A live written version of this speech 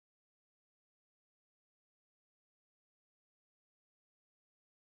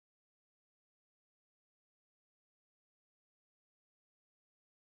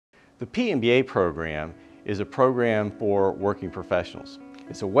The PMBA program is a program for working professionals.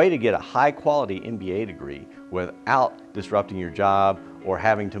 It's a way to get a high-quality MBA degree without disrupting your job or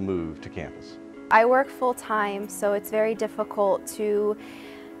having to move to campus. I work full-time, so it's very difficult to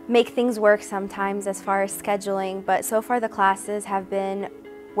make things work sometimes as far as scheduling, but so far the classes have been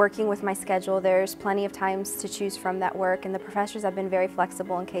working with my schedule. There's plenty of times to choose from that work, and the professors have been very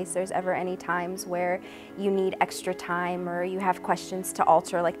flexible in case there's ever any times where you need extra time or you have questions to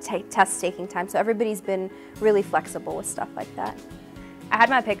alter, like test taking time. So everybody's been really flexible with stuff like that. I had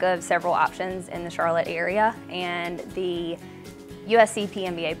my pick of several options in the Charlotte area, and the USC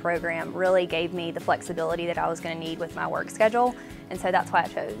MBA program really gave me the flexibility that I was going to need with my work schedule, and so that's why I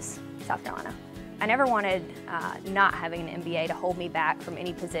chose South Carolina. I never wanted not having an MBA to hold me back from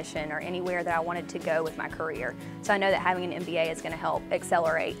any position or anywhere that I wanted to go with my career. So I know that having an MBA is going to help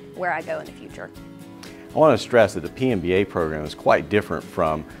accelerate where I go in the future. I want to stress that the PMBA program is quite different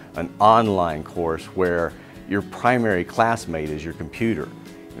from an online course where your primary classmate is your computer.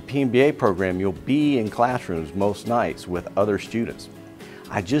 In the PMBA program, you'll be in classrooms most nights with other students.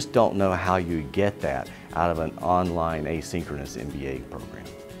 I just don't know how you get that out of an online asynchronous MBA program.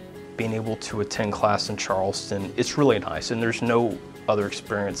 Being able to attend class in Charleston, it's really nice, and there's no other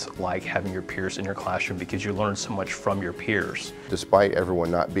experience like having your peers in your classroom because you learn so much from your peers. Despite everyone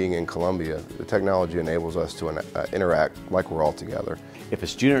not being in Columbia, the technology enables us to interact like we're all together. If a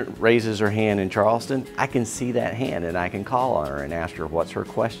student raises her hand in Charleston, I can see that hand and I can call on her and ask her what's her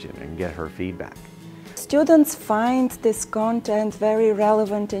question and get her feedback. Students find this content very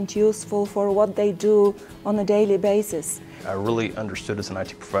relevant and useful for what they do on a daily basis. I really understood as an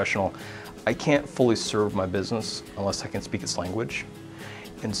IT professional, I can't fully serve my business unless I can speak its language.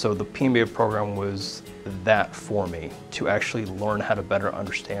 And so the PMBA program was that for me, to actually learn how to better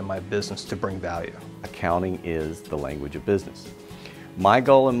understand my business to bring value. Accounting is the language of business. My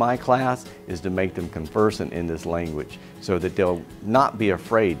goal in my class is to make them conversant in this language so that they'll not be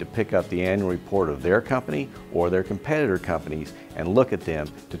afraid to pick up the annual report of their company or their competitor companies and look at them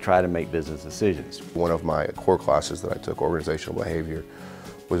to try to make business decisions. One of my core classes that I took, organizational behavior,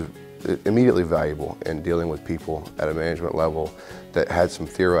 was immediately valuable in dealing with people at a management level that had some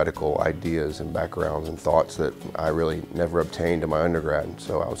theoretical ideas and backgrounds and thoughts that I really never obtained in my undergrad,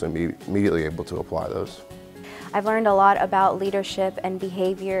 so I was immediately able to apply those. I've learned a lot about leadership and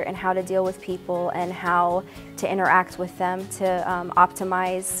behavior and how to deal with people and how to interact with them to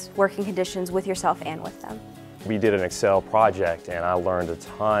optimize working conditions with yourself and with them. We did an Excel project and I learned a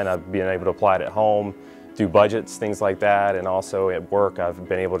ton. I've been able to apply it at home, do budgets, things like that, and also at work I've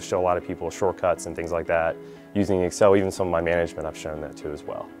been able to show a lot of people shortcuts and things like that using Excel. Even some of my management I've shown that to as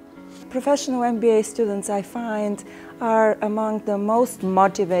well. Professional MBA students, I find, are among the most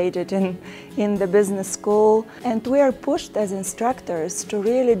motivated in the business school, and we are pushed as instructors to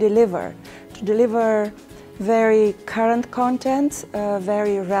really deliver very current content,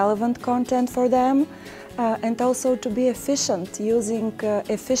 very relevant content for them, and also to be efficient, using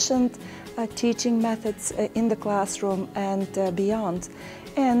efficient teaching methods in the classroom and beyond.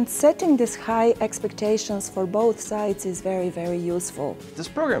 And setting these high expectations for both sides is very, very useful. This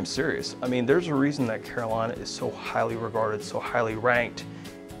program's serious. I mean, there's a reason that Carolina is so highly regarded, so highly ranked.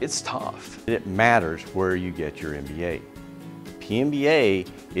 It's tough. It matters where you get your MBA. PMBA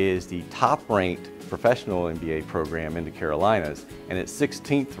is the top-ranked professional MBA program in the Carolinas, and it's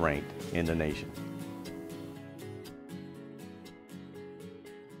 16th ranked in the nation.